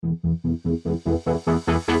Welcome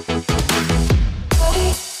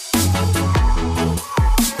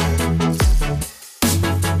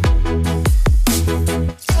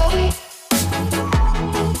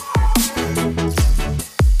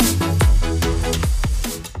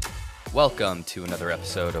to another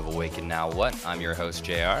episode of Awaken Now What? I'm your host,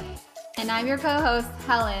 JR. And I'm your co-host,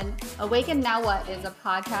 Helen. Awaken Now What is a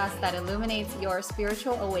podcast that illuminates your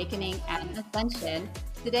spiritual awakening and ascension.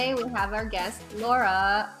 Today we have our guest,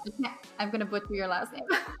 Laura. I'm going to butcher your last name.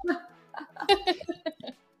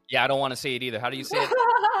 Yeah, I don't want to say it either. How do you say it,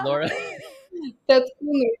 Laura?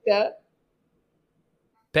 Petkunaita.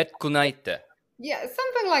 Petkunaita. Yeah,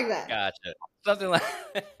 something like that. Gotcha. Something like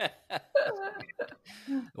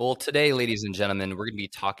Well, today, ladies and gentlemen, we're going to be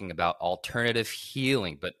talking about alternative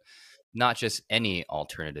healing, but not just any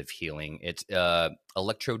alternative healing. It's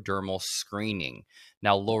electrodermal screening.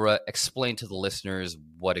 Now, Laura, explain to the listeners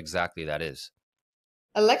what exactly that is.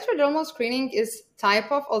 Electrodermal screening is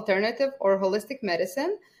type of alternative or holistic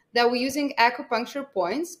medicine that we're using acupuncture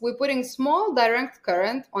points. We're putting small direct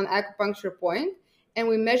current on acupuncture point, and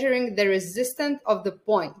we're measuring the resistance of the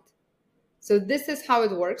point. So this is how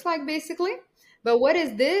it works, like basically. But what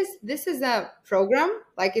is this? This is a program,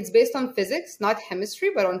 like it's based on physics, not chemistry,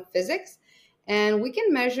 but on physics. And we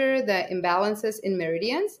can measure the imbalances in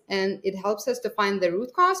meridians, and it helps us to find the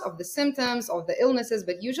root cause of the symptoms, of the illnesses.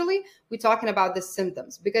 But usually we're talking about the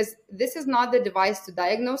symptoms because this is not the device to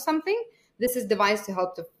diagnose something. This is device to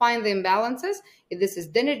help to find the imbalances. If this is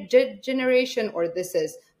degeneration or this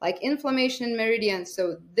is like inflammation in meridians.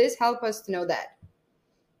 So this helps us to know that.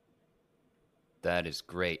 That is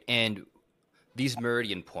great. And these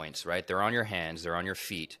meridian points, right? They're on your hands, they're on your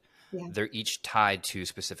feet. Yeah. They're each tied to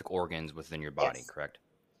specific organs within your body, Yes. correct?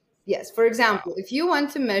 Yes. For example, if you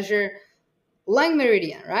want to measure lung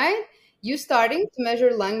meridian, right? You starting to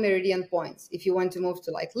measure lung meridian points. If you want to move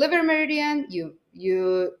to like liver meridian,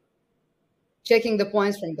 you checking the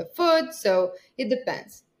points from the foot. So it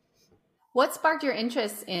depends. What sparked your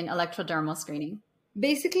interest in electrodermal screening?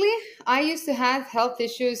 Basically, I used to have health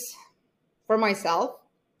issues for myself,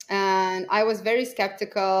 and I was very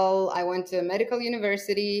skeptical. I went to medical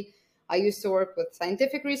university. I used to work with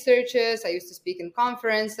scientific researchers. I used to speak in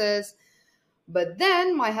conferences. But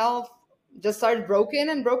then my health just started broken.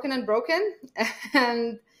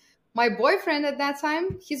 And my boyfriend at that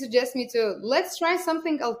time, he suggested me to, let's try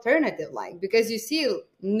something alternative, like, because you see,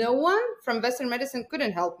 no one from Western medicine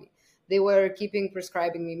couldn't help me. They were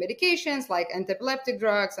prescribing me medications like anti-epileptic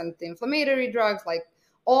drugs, anti-inflammatory drugs, like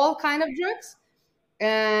all kind of drugs.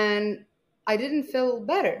 And I didn't feel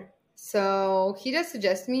better. So he just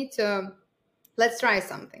suggested me to, let's try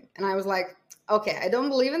something. And I was like, okay, I don't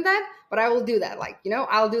believe in that, but I will do that. Like,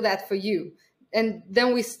 I'll do that for you. And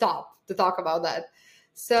then we stopped to talk about that.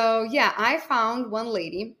 So yeah, I found one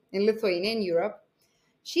lady in Lithuania, in Europe.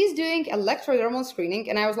 She's doing electrodermal screening.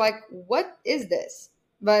 And I was like, what is this?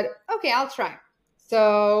 But okay, I'll try.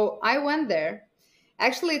 So I went there.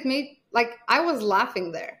 Actually, it made, like, I was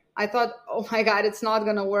laughing there. I thought, oh my God, it's not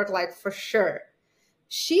going to work, like, for sure.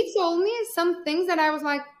 She told me some things that I was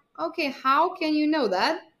like, okay, how can you know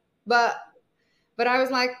that? But I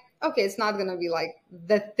was like, okay, it's not going to be like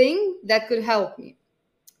the thing that could help me.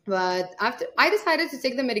 But after I decided to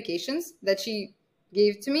take the medications that she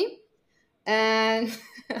gave to me. And,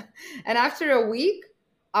 and after a week,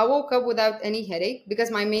 I woke up without any headache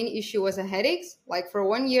because my main issue was a headaches. Like for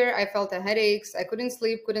 1 year, I felt a headaches. I couldn't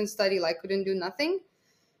sleep, couldn't study, like couldn't do nothing.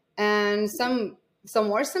 And some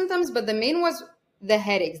more symptoms, but the main was the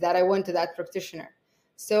headaches that I went to that practitioner.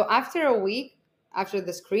 So after a week, after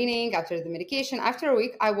the screening, after the medication, after a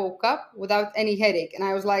week, I woke up without any headache. And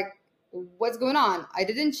I was like, what's going on? I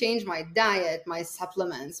didn't change my diet, my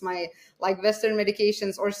supplements, my like Western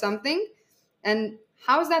medications or something. And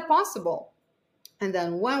how is that possible? And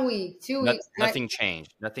then 1 week, 2 weeks. Nothing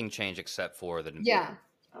changed. Nothing changed except for the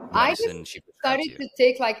I medicine just she prescribed started to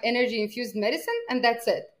take like energy infused medicine, and that's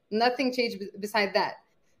it. Nothing changed beside that.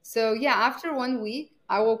 So yeah, after 1 week,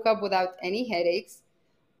 I woke up without any headaches.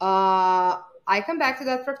 I come back to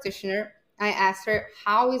that practitioner. I asked her,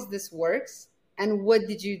 how is this works? And what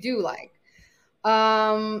did you do? Like,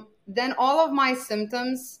 then all of my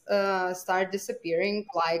symptoms start disappearing.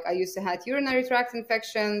 Like I used to have urinary tract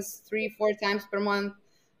infections 3-4 times per month.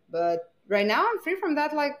 But right now I'm free from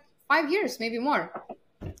that, like 5 years, maybe more.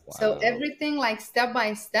 Wow. So everything like step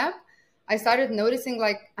by step, I started noticing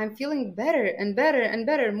like I'm feeling better and better and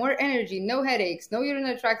better, more energy, no headaches, no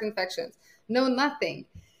urinary tract infections, no nothing.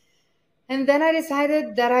 And then I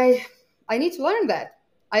decided that I need to learn that.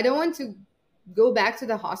 I don't want to go back to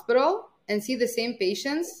the hospital and see the same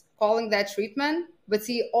patients following that treatment, but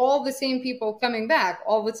see all the same people coming back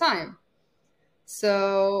all the time.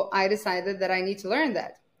 So I decided that I need to learn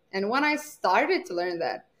that. And when I started to learn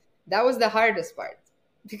that, that was the hardest part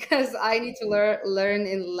because I need to learn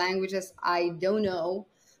in languages I don't know.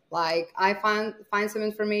 Like I find some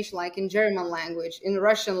information like in German language, in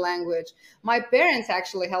Russian language. My parents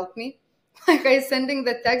actually helped me. Like I sending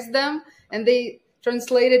the text them and they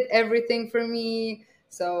translated everything for me.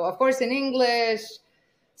 So of course in English.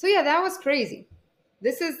 So yeah, that was crazy.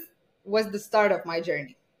 Was the start of my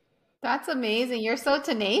journey. That's amazing. You're so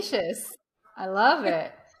tenacious. I love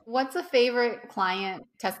it. What's a favorite client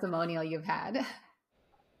testimonial you've had?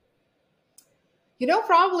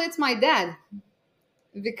 Probably it's my dad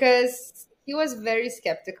because he was very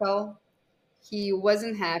skeptical. He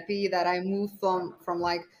wasn't happy that I moved from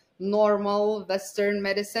like normal Western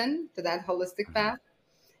medicine to that holistic path.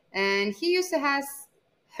 And he used to have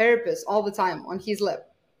herpes all the time on his lip.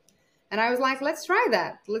 And I was like, let's try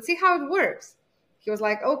that. Let's see how it works. He was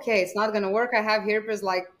like, okay, it's not going to work. I have herpes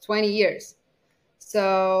like 20 years.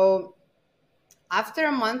 So after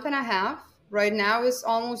a month and a half, right now it's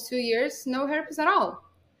almost 2 years, no herpes at all.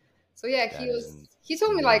 So yeah, he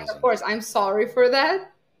told me like, of course, I'm sorry for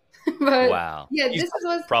that. But wow. Yeah, He's this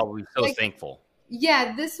was probably so like, thankful.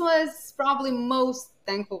 Yeah, this was probably most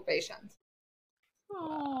thankful patient.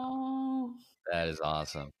 Oh, That is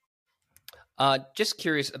awesome. Just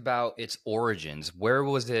curious about its origins. Where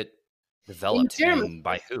was it developed and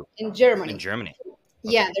by who? In Germany. In Germany. Okay.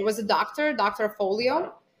 Yeah, there was a doctor, Dr.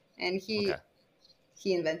 Folio, and he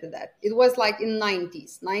invented that. It was like in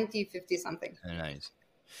 90s, 50 something. Nice.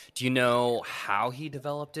 Do you know how he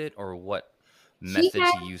developed it or what methods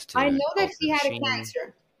he used to? I know that he had a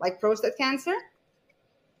cancer, like prostate cancer.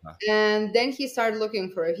 And then he started looking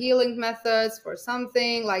for healing methods, for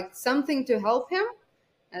something to help him.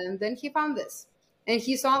 And then he found this. And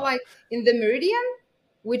he saw like in the meridian,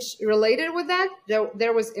 which related with that,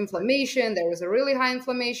 there was inflammation. There was a really high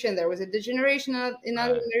inflammation. There was a degeneration in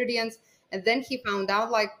other meridians. And then he found out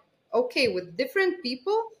like, okay, with different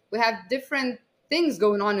people, we have different things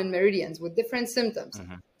going on in meridians with different symptoms.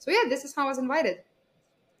 Mm-hmm. So yeah, this is how I was invited.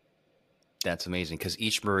 That's amazing because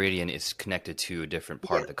each meridian is connected to a different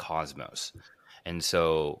part of the cosmos. And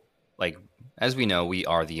so, like, as we know, we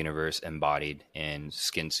are the universe embodied in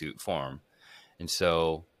skin suit form. And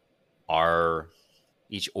so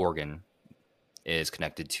each organ is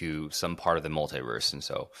connected to some part of the multiverse. And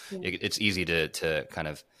so it's easy to kind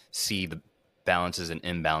of see the balances and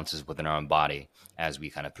imbalances within our own body as we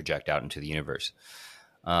kind of project out into the universe.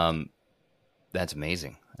 That's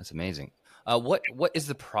amazing. That's amazing. What is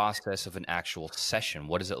the process of an actual session?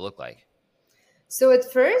 What does it look like? So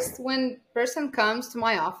at first, when person comes to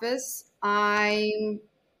my office, I'm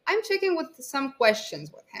checking with some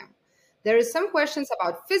questions with him. There is some questions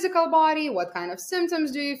about physical body. What kind of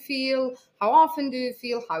symptoms do you feel? How often do you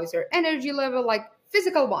feel? How is your energy level? Like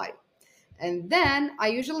physical body. And then I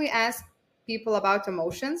usually ask people about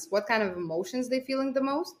emotions, what kind of emotions they feeling the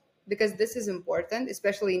most, because this is important,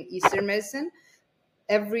 especially in Eastern medicine.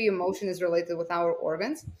 Every emotion is related with our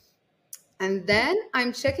organs. And then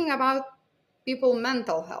I'm checking about people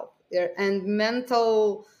mental health and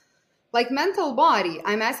mental body.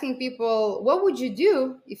 I'm asking people, what would you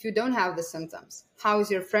do if you don't have the symptoms? How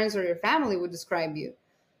is your friends or your family would describe you?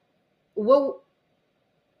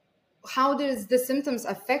 How does the symptoms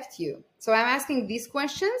affect you? So I'm asking these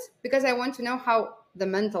questions because I want to know how the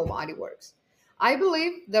mental body works. I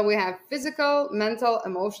believe that we have physical, mental,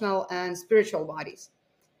 emotional, and spiritual bodies.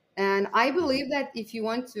 And I believe that if you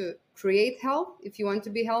want to create health, if you want to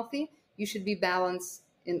be healthy, you should be balanced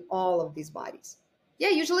in all of these bodies. Yeah,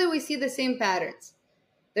 usually we see the same patterns.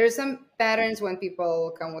 There are some patterns when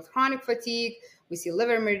people come with chronic fatigue. We see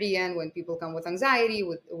liver meridian. When people come with anxiety,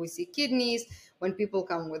 we see kidneys. When people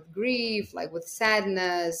come with grief, like with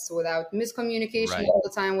sadness, without miscommunication all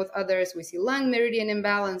the time with others, we see lung meridian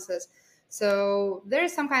imbalances. So there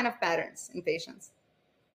is some kind of patterns in patients.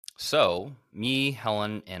 So me,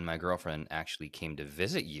 Helen, and my girlfriend actually came to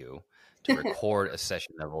visit you to record a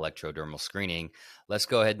session of electrodermal screening. Let's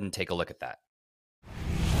go ahead and take a look at that.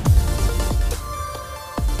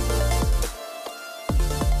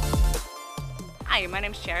 Hi, my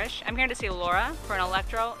name's Cherish. I'm here to see Laura for an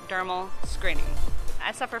electrodermal screening.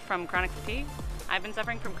 I suffer from chronic fatigue. I've been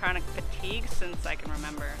suffering from chronic fatigue since I can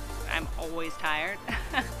remember. I'm always tired.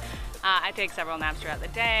 I take several naps throughout the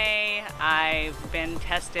day. I've been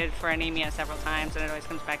tested for anemia several times and it always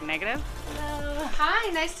comes back negative. Hello. Hi,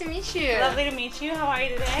 nice to meet you. Lovely to meet you. How are you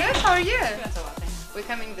today? Good, how are you? Doing so well, thanks. We're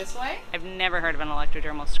coming this way? I've never heard of an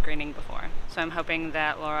electrodermal screening before, so I'm hoping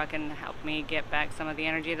that Laura can help me get back some of the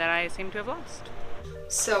energy that I seem to have lost.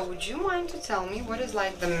 So, would you mind to tell me what is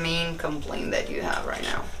like the main complaint that you have right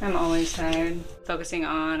now? I'm always tired. Focusing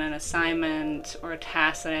on an assignment or a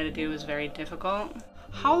task that I had to do was very difficult.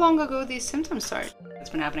 How long ago these symptoms started? It's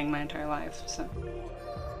been happening my entire life, so.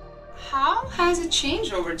 How has it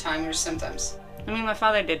changed over time, your symptoms? I mean, my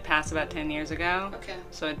father did pass about 10 years ago, Okay.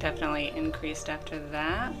 so it definitely increased after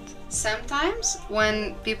that. Sometimes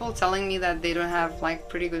when people telling me that they don't have like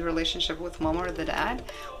pretty good relationship with mom or the dad,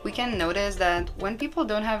 we can notice that when people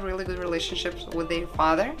don't have really good relationships with their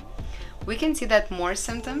father, we can see that more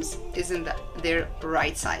symptoms is in their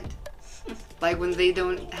right side. Like when they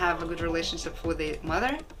don't have a good relationship with their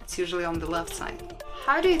mother, it's usually on the left side.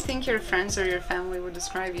 How do you think your friends or your family would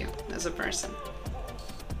describe you as a person?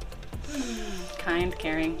 Kind,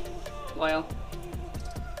 caring, loyal.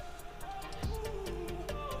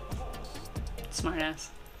 Smartass.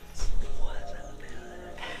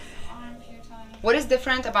 What is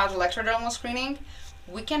different about electrodermal screening?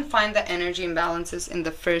 We can find the energy imbalances in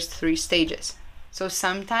the first 3 stages. So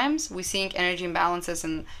sometimes we seeing energy imbalances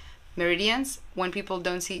in meridians when people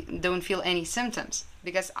don't feel any symptoms,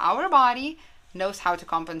 because our body knows how to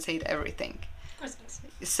compensate everything.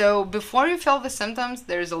 So before you feel the symptoms,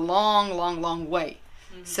 there's a long way.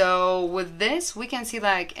 So with this, we can see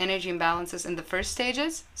like energy imbalances in the first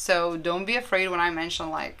stages. So don't be afraid when I mention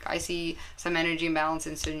like I see some energy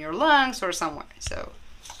imbalances in your lungs or somewhere. So,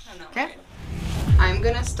 okay. I'm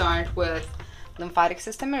gonna start with lymphatic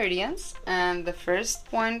system meridians, and the first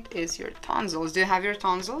point is your tonsils. Do you have your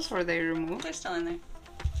tonsils, or are they removed? They're still in there.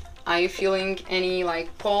 Are you feeling any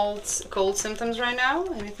like cold symptoms right now?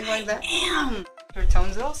 Anything like that? Your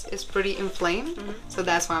tonsils is pretty inflamed, so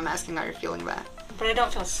that's why I'm asking how you're feeling that. But I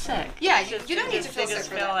don't feel sick. Yeah, It's you don't need to feel they sick just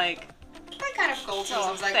for feel that. like That kind of cold so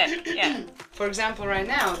symptoms, like thick. Yeah. for example, right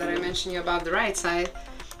now that I mentioned you about the right side,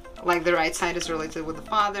 like the right side is related with the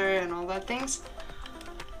father and all that things.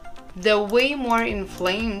 The way more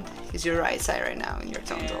inflamed is your right side right now in your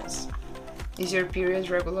tonsils. Is your period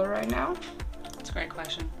regular right now? That's a great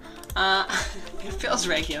question. It feels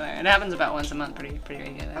regular. It happens about once a month, pretty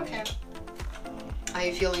regular. Okay. Are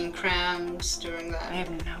you feeling cramps during I that?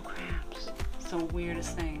 have no cramps. It's the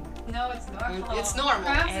weirdest thing. No, it's normal. It's normal.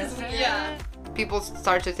 Cramps Is is it? weird. Yeah. People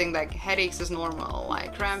start to think like headaches is normal,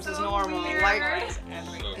 like cramps is So normal, weird. like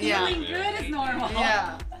yeah, Feeling good is normal.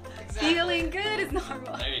 yeah. Exactly. Feeling good is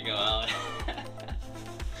normal. There you go, Alan.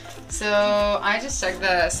 So I just checked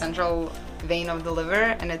the central vein of the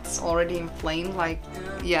liver and it's already inflamed, like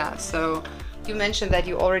yeah. So you mentioned that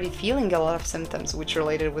you're already feeling a lot of symptoms which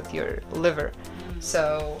related with your liver.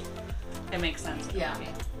 So It makes sense. yeah.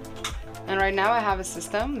 And right now I have a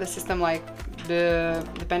system. The system like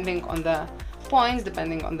depending on the points,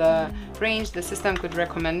 depending on the range, the system could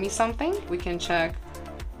recommend me something. We can check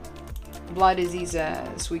blood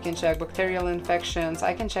diseases, we can check bacterial infections,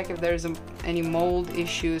 I can check if there's any mold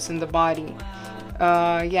issues in the body.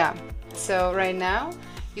 Yeah, so right now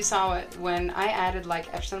you saw it when I added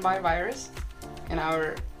like Epstein-Barr virus in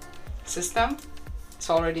our system. It's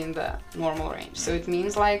already in the normal range, so it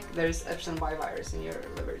means like there's Epstein-Barr virus in your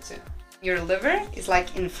liver too. Your liver is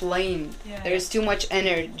like inflamed. Yeah. There's too much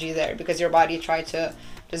energy there because your body tried to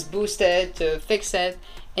just boost it, to fix it,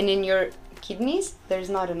 and in your kidneys there's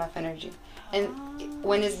not enough energy. And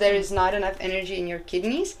when there is not enough energy in your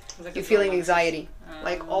kidneys, like you're a feeling problem. anxiety,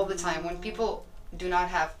 like all the time. When people do not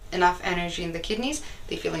have enough energy in the kidneys,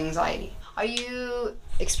 they feel anxiety. Are you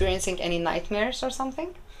experiencing any nightmares or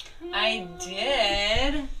something? I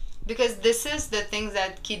did. Because this is the things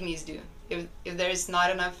that kidneys do. If there is not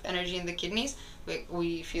enough energy in the kidneys,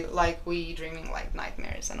 we feel like we dreaming like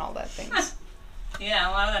nightmares and all that things. Yeah,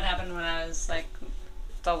 a lot of that happened when I was like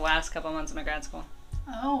the last couple months of my grad school.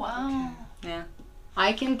 Oh wow. Yeah.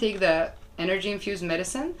 I can take the energy infused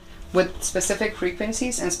medicine with specific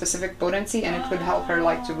frequencies and specific potency, and it could help her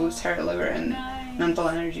like to boost her liver and mental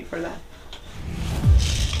energy for that.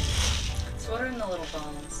 So what are in the little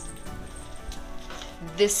bones?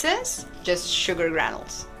 This is just sugar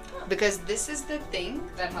granules, because this is the thing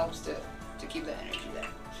that helps to keep the energy there.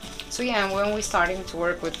 So yeah, when we're starting to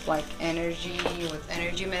work with like energy, with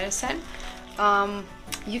energy medicine,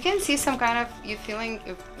 you can see some kind of, you feeling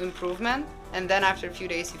improvement, and then after a few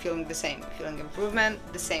days you're feeling the same. You're feeling improvement,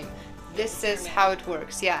 the same. This is how it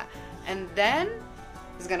works, yeah. And then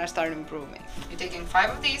it's gonna start improving. You're taking 5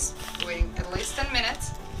 of these, waiting at least 10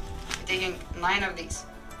 minutes. You're taking 9 of these,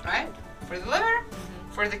 right? For the liver,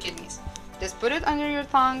 for the kidneys. Just put it under your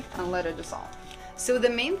tongue and let it dissolve. So the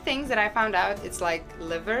main things that I found out, it's like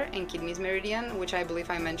liver and kidneys meridian, which I believe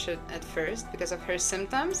I mentioned at first because of her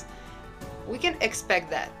symptoms. We can expect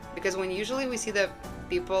that because when usually we see the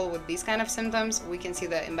people with these kind of symptoms, we can see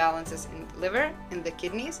the imbalances in the liver and the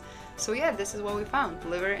kidneys. So yeah, this is what we found,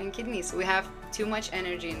 liver and kidneys. We have too much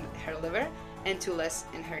energy in her liver and too less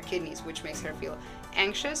in her kidneys, which makes her feel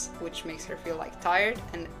anxious, which makes her feel like tired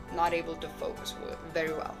and not able to focus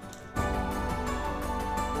very well.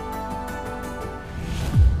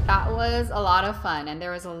 That was a lot of fun, and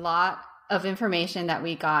there was a lot of information that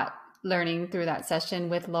we got learning through that session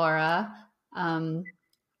with Laura.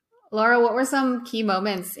 Laura, what were some key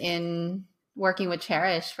moments in working with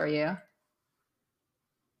Cherish for you?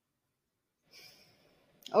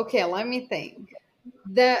 Okay, let me think.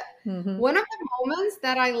 One of the moments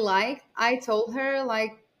that I liked, I told her,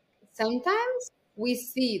 like, sometimes we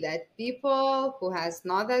see that people who has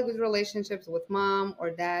not that good relationships with mom or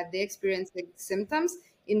dad, they experience the symptoms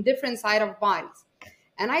in different side of bodies.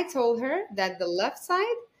 And I told her that the left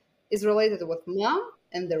side is related with mom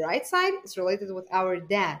and the right side is related with our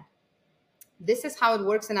dad. This is how it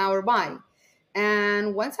works in our body.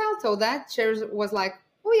 And once I told that, she was like,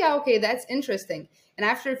 oh yeah, okay, that's interesting. And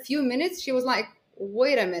after a few minutes, she was like,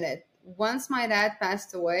 wait a minute. Once my dad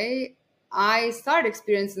passed away, I started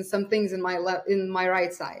experiencing some things in my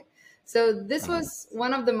right side. So this was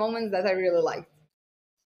one of the moments that I really liked.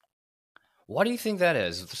 Why do you think that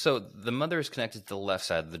is? So the mother is connected to the left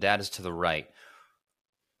side, the dad is to the right.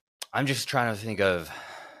 I'm just trying to think of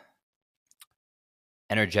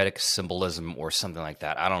energetic symbolism or something like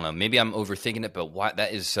that. I don't know. Maybe I'm overthinking it, but why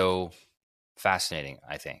that is so fascinating,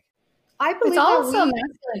 I think. I believe it's also masculine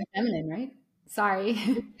and feminine, right?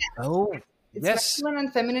 Sorry. Oh, it's yes. masculine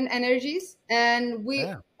and feminine energies. And we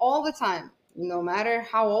all the time, no matter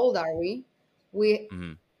how old are we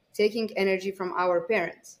taking energy from our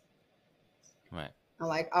parents. Right.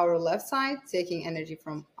 Like our left side taking energy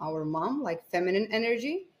from our mom, like feminine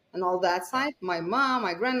energy, and all that side, my mom,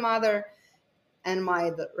 my grandmother, and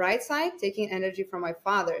the right side taking energy from my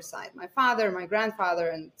father's side, my father, my grandfather,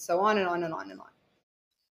 and so on and on and on and on.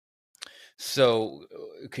 So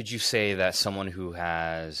could you say that someone who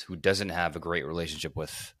doesn't have a great relationship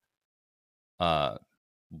with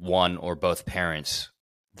one or both parents,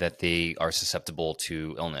 that they are susceptible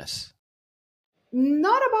to illness?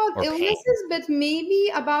 Not about illnesses, pain, but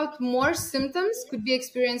maybe about more symptoms could be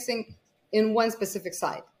experiencing in one specific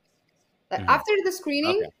side. Like after the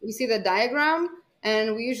screening, we see the diagram,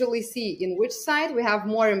 and we usually see in which side we have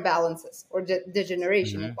more imbalances or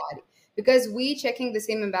degeneration of body, because we checking the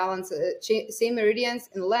same imbalance, same meridians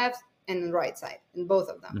in left and in right side, in both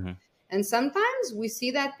of them. And sometimes we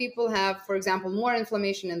see that people have, for example, more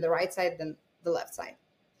inflammation in the right side than the left side.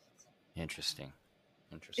 Interesting.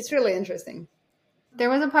 It's really interesting. There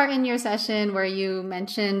was a part in your session where you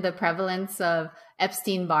mentioned the prevalence of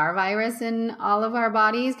Epstein-Barr virus in all of our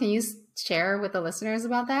bodies. Can you share with the listeners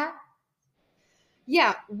about that?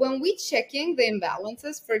 Yeah, when we checking the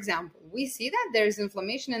imbalances, for example, we see that there's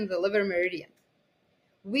inflammation in the liver meridian.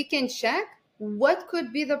 We can check what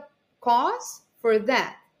could be the cause for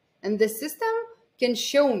that. And the system can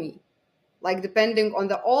show me, like depending on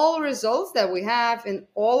all results that we have in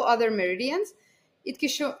all other meridians, it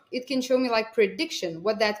can show me like prediction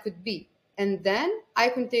what that could be. And then I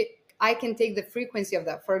can take the frequency of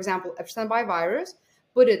that. For example, Epstein-Barr virus,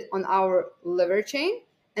 put it on our liver chain,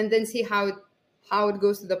 and then see how it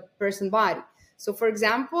goes to the person's body. So for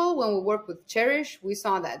example, when we work with Cherish, we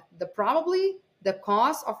saw that probably the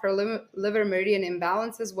cause of her liver meridian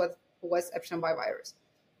imbalances was Epstein-Barr virus.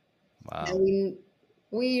 Wow. And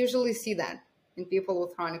we usually see that in people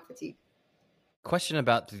with chronic fatigue. Question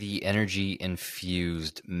about the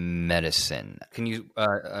energy-infused medicine. Can you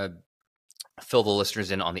fill the listeners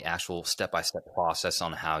in on the actual step-by-step process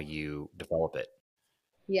on how you develop it?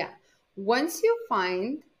 Yeah. Once you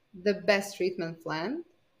find the best treatment plan,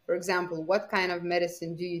 for example, what kind of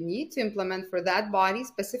medicine do you need to implement for that body,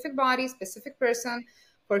 specific person,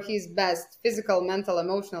 for his best physical, mental,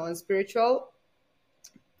 emotional, and spiritual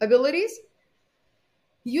abilities,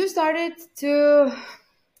 you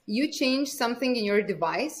change something in your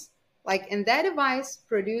device, and that device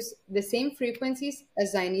produce the same frequencies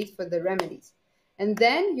as I need for the remedies. And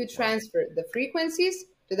then you transfer the frequencies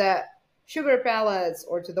to the sugar pellets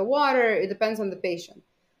or to the water. It depends on the patient.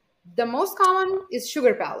 The most common is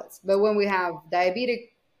sugar pellets, but when we have diabetic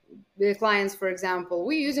clients, for example,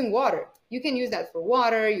 we're using water. You can use that for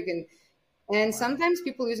water. And sometimes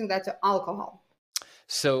people using that to alcohol.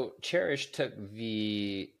 So Cherish took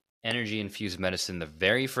the energy-infused medicine the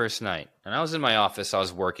very first night. And I was in my office. I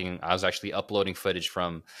was working. I was actually uploading footage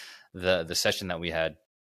from the session that we had.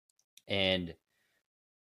 And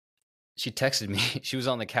she texted me. She was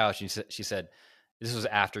on the couch, and she said, this was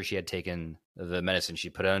after she had taken the medicine.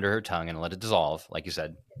 She put it under her tongue and let it dissolve, like you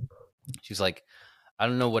said. She's like, I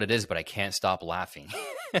don't know what it is, but I can't stop laughing.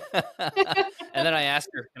 And then I asked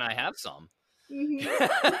her, can I have some?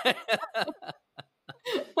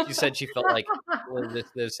 She said she felt like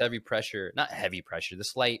this heavy pressure, not heavy pressure,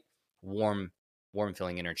 this light, warm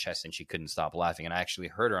feeling in her chest, and she couldn't stop laughing. And I actually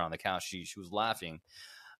heard her on the couch. She was laughing.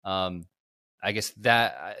 I guess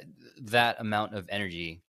that amount of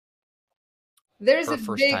energy. There's for a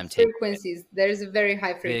first big time taking frequencies. There's a very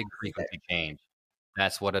high big frequency. frequency change.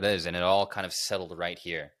 That's what it is, and it all kind of settled right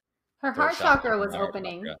here. Her Throat heart chakra chakra, was heart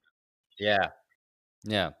opening. chakra.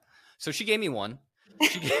 Yeah. So she gave me one.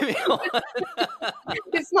 She gave me one.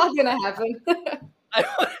 It's not gonna happen.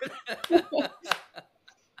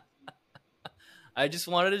 I just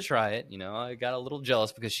wanted to try it. I got a little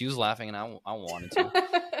jealous because she was laughing and I wanted to.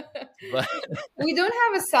 But We don't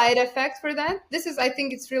have a side effect for that. I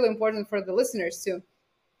think it's really important for the listeners too.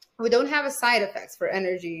 We don't have a side effects for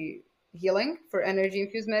energy healing, for energy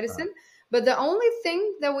infused medicine. But the only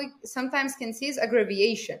thing that we sometimes can see is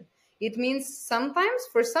aggravation. It means sometimes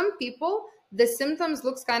for some people, the symptoms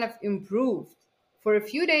looks kind of improved for a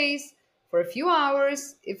few days, for a few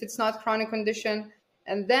hours, if it's not chronic condition,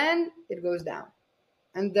 and then it goes down.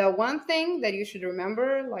 And the one thing that you should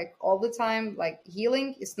remember, like all the time, like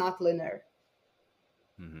healing is not linear.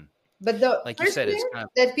 Mhm. But the Like you first said, it's thing kind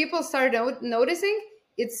of that people start noticing,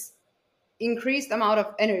 it's increased amount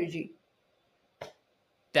of energy.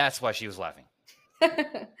 that's why she was laughing.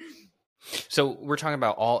 So we're talking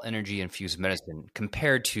about all energy infused medicine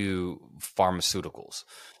compared to pharmaceuticals.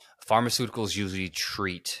 Pharmaceuticals usually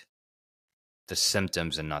treat the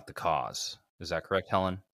symptoms and not the cause. Is that correct,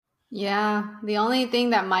 Helen? Yeah, the only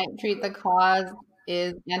thing that might treat the cause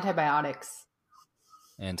is antibiotics.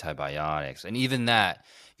 Antibiotics. And even that,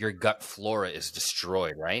 your gut flora is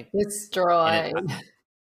destroyed, right? Destroyed.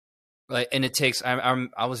 And it takes,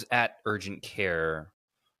 I was at urgent care.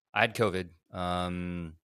 I had COVID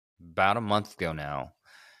about a month ago now.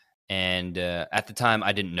 And at the time,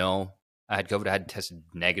 I didn't know I had COVID. I had tested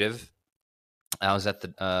negative. I was at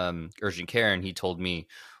the urgent care, and he told me,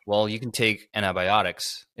 well, you can take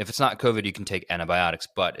antibiotics. If it's not COVID, you can take antibiotics,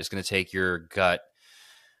 but it's going to take your gut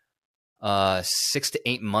 6 to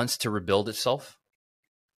 8 months to rebuild itself,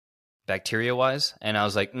 bacteria-wise. And I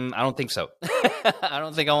was like, I don't think so. I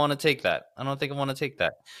don't think I want to take that.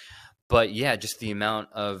 But yeah, just the amount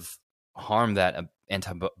of harm that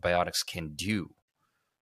antibiotics can do,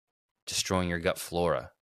 destroying your gut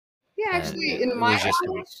flora. Yeah, And actually, it in my was just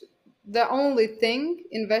knowledge, the only thing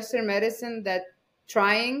in Western medicine that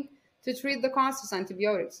trying to treat the cause is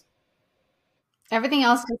antibiotics. Everything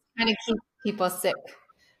else just kind of keeps people sick.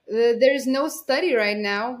 There's no study right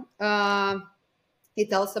now. It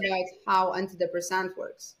tells about how antidepressant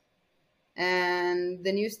works, and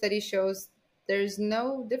the new study shows there's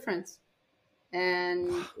no difference. And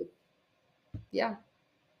yeah,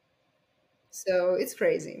 so it's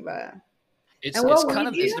crazy, but it's and what kind we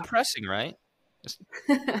of do, it's depressing, right?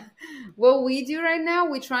 what we do right now,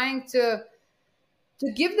 we're trying to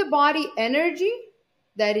give the body energy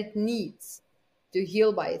that it needs to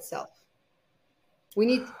heal by itself. We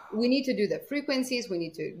need to do the frequencies. We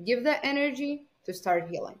need to give the energy to start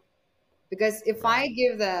healing. Because if I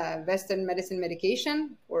give the Western medicine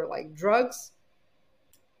medication or like drugs,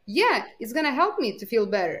 yeah, it's gonna help me to feel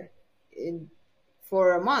better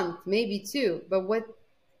for a month, maybe two. But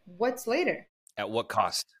what's later? At what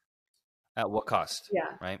cost? At what cost?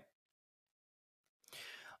 Yeah. Right.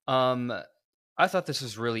 I thought this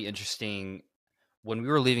was really interesting when we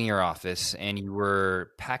were leaving your office and you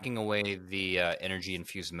were packing away the energy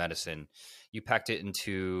infused medicine. You packed it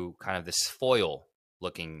into kind of this foil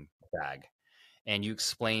looking bag, and you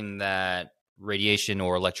explained that radiation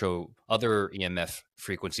or other EMF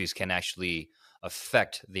frequencies can actually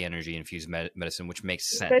affect the energy infused medicine, which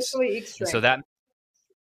makes sense. Especially X-ray. So that,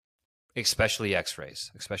 especially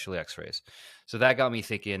X-rays. So that got me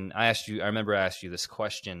thinking. I remember I asked you this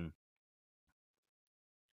question: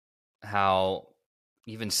 how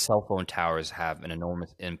even cell phone towers have an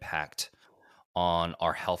enormous impact on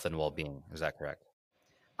our health and well-being. Is that correct?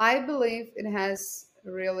 I believe it has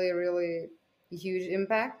really, really huge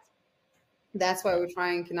impact. That's why we're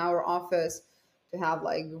trying in our office to have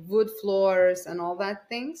like wood floors and all that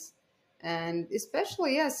things. And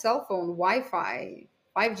especially, yeah, cell phone, Wi-Fi,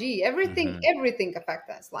 5G, everything affect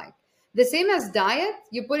us. Like the same as diet,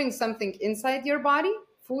 you're putting something inside your body,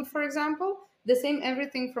 food, for example, the same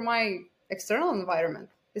everything from my external environment.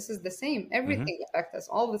 This is the same. Everything affects us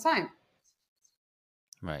all the time.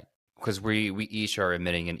 Right. Because we each are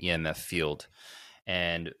emitting an EMF field,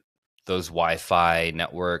 and those Wi-Fi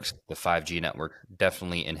networks, the 5G network,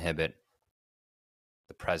 definitely inhibit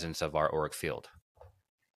the presence of our auric field.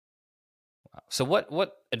 So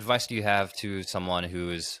what advice do you have to someone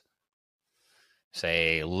who's,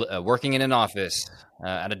 say, working in an office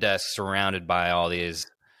at a desk, surrounded by all these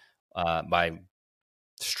by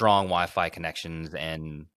strong Wi-Fi connections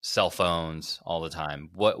and cell phones all the time?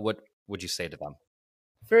 What would you say to them?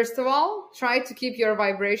 First of all, try to keep your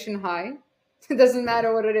vibration high. It doesn't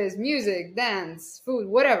matter what it is, music, dance, food,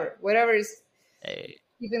 whatever is Hey,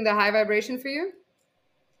 keeping the high vibration for you.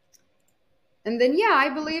 And then, yeah, I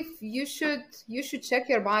believe you should check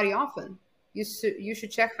your body often. You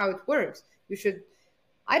should check how it works. You should.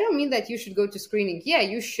 I don't mean that you should go to screening. Yeah,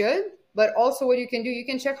 you should, but also what you can do, you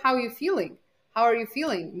can check how you're feeling. How are you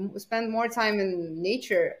feeling? Spend more time in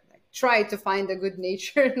nature. Like, try to find a good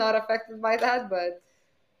nature, not affected by that, but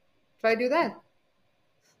try to do that.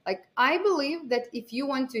 Like, I believe that if you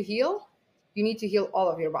want to heal, you need to heal all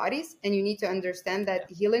of your bodies, and you need to understand that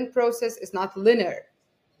healing process is not linear.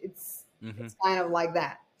 It's hmm it's kind of like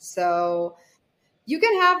that. So you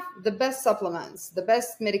can have the best supplements, the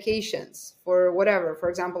best medications for whatever, for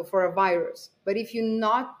example, for a virus. But if you're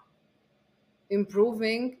not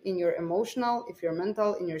improving in your emotional, if you're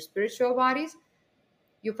mental, in your spiritual bodies,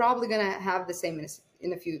 you're probably gonna have the same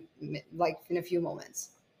in a few in a few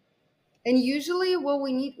moments. And usually, what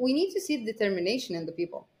we need to see determination in the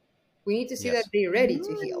people. We need to see that Yes, they're ready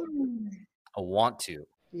to heal. a want to,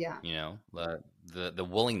 Yeah, the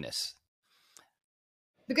willingness.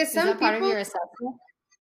 because Is some that part of people your assessment?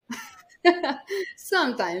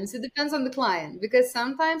 sometimes it depends on the client. Because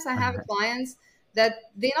sometimes I have clients that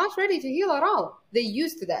they're not ready to heal at all. They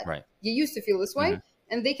used to that. Right. You used to feel this way, hmm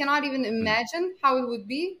and they cannot even hmm imagine how it would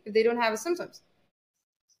be if they don't have symptoms.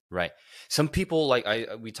 Right. Some people, like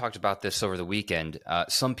we talked about this over the weekend.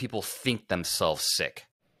 Some people think themselves sick.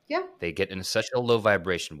 Yeah, They get in such a low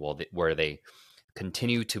vibration where they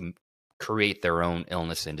continue to create their own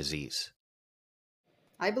illness and disease.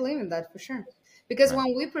 I believe in that for sure. Because Right.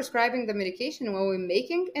 when we're prescribing the medication, when we're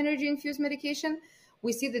making energy infused medication,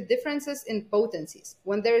 we see the differences in potencies.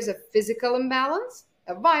 When there is a physical imbalance,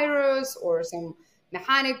 a virus or some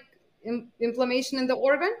mechanic inflammation in the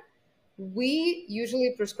organ, we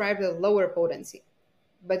usually prescribe the lower potency.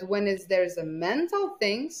 But when there's a mental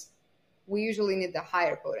things, we usually need the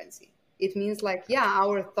higher potency. It means like, yeah,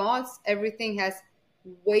 our thoughts, everything has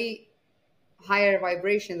way higher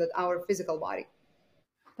vibration than our physical body.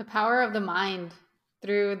 The power of the mind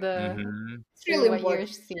through hmm It's really what you're important.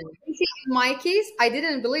 seeing. In my case, I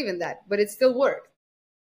didn't believe in that, but it still worked.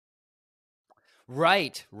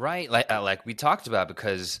 Right. Right. Like we talked about,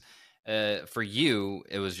 because for you,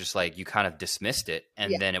 it was just like you kind of dismissed it, Yeah.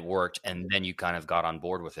 and then it worked, and then you kind of got on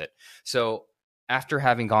board with it. So after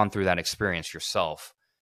having gone through that experience yourself,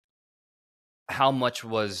 how much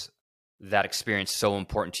was that experience so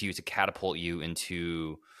important to you to catapult you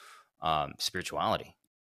into spirituality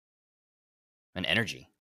and energy?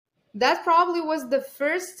 That probably was the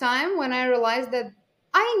first time when I realized that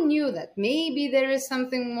I knew that maybe there is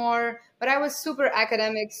something more, but I was super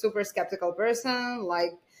academic, super skeptical person,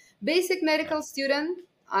 like basic Yeah. medical student.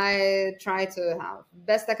 I tried to have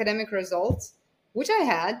best academic results, which I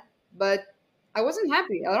had, but I wasn't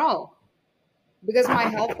happy at all because my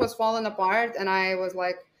health was falling apart, and I was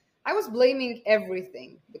like, I was blaming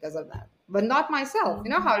everything because of that, but not myself.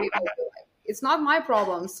 You know how you feel like it's not my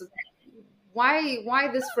problems. Why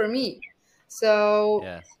this for me? So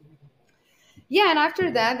Yeah. yeah, and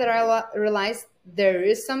after that I realized there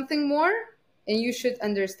is something more, and you should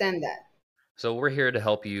understand that. So we're here to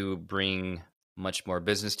help you bring much more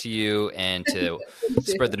business to you and to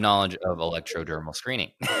spread the knowledge of electrodermal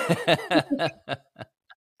screening.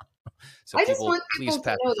 So I just people, want please people to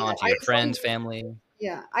pass know this on that. to your friends, family.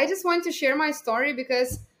 Yeah, I just want to share my story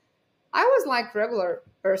because I was like regular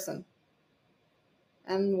person,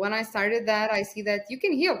 and when I started that, I see that you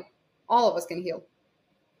can heal. All of us can heal.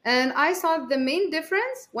 And I saw the main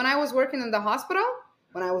difference when I was working in the hospital,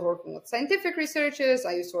 when I was working with scientific researchers.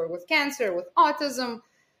 I used to work with cancer, with autism.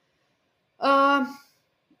 Um,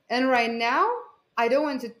 and right now, I don't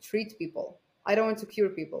want to treat people. I don't want to cure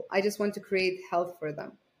people. I just want to create health for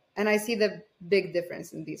them. And I see the big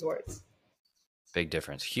difference in these words. Big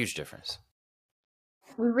difference, huge difference.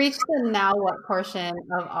 We reached the now what portion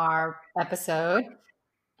of our episode.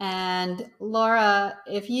 And Laura,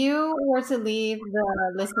 if you were to leave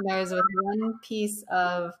the listeners with one piece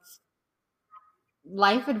of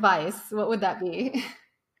life advice, what would that be?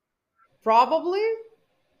 Probably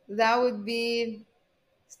that would be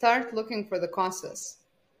start looking for the causes.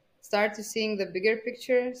 Start to seeing the bigger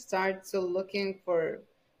picture. Start to looking for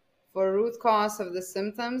root cause of the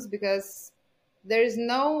symptoms, because there is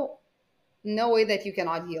no way that you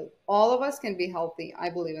cannot heal. All of us can be healthy. I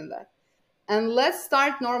believe in that. And let's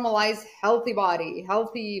start normalize healthy body,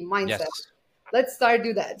 healthy mindset. Yes. Let's start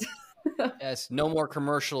do that. Yes. No more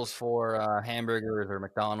commercials for hamburgers or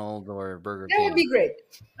McDonald's or Burger King. That would be great.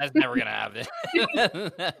 That's never gonna happen.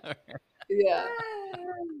 Yeah.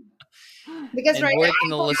 Because And right where now can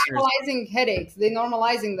the people are listeners- normalizing headaches. They're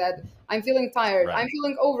normalizing that I'm feeling tired. Right. I'm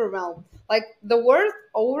feeling overwhelmed. Like the word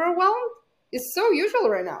overwhelmed is so usual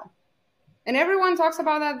right now. And everyone talks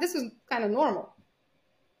about that. This is kind of normal.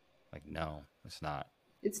 Like, no, it's not.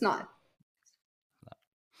 It's not.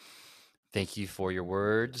 Thank you for your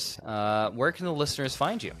words. Where can the listeners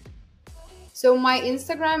find you? So my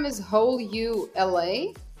Instagram is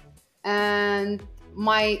wholeyouLA, and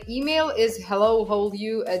my email is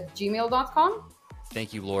hellowholeyou@gmail.com.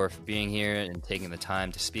 Thank you, Laura, for being here and taking the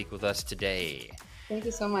time to speak with us today. Thank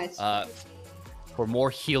you so much. For more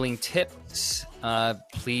healing tips,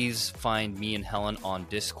 please find me and Helen on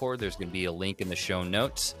Discord. There's going to be a link in the show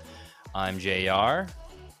notes. I'm JR.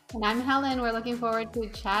 And I'm Helen. We're looking forward to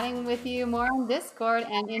chatting with you more on Discord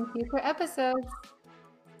and in future episodes.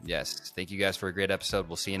 Yes. Thank you guys for a great episode.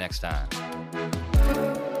 We'll see you next time.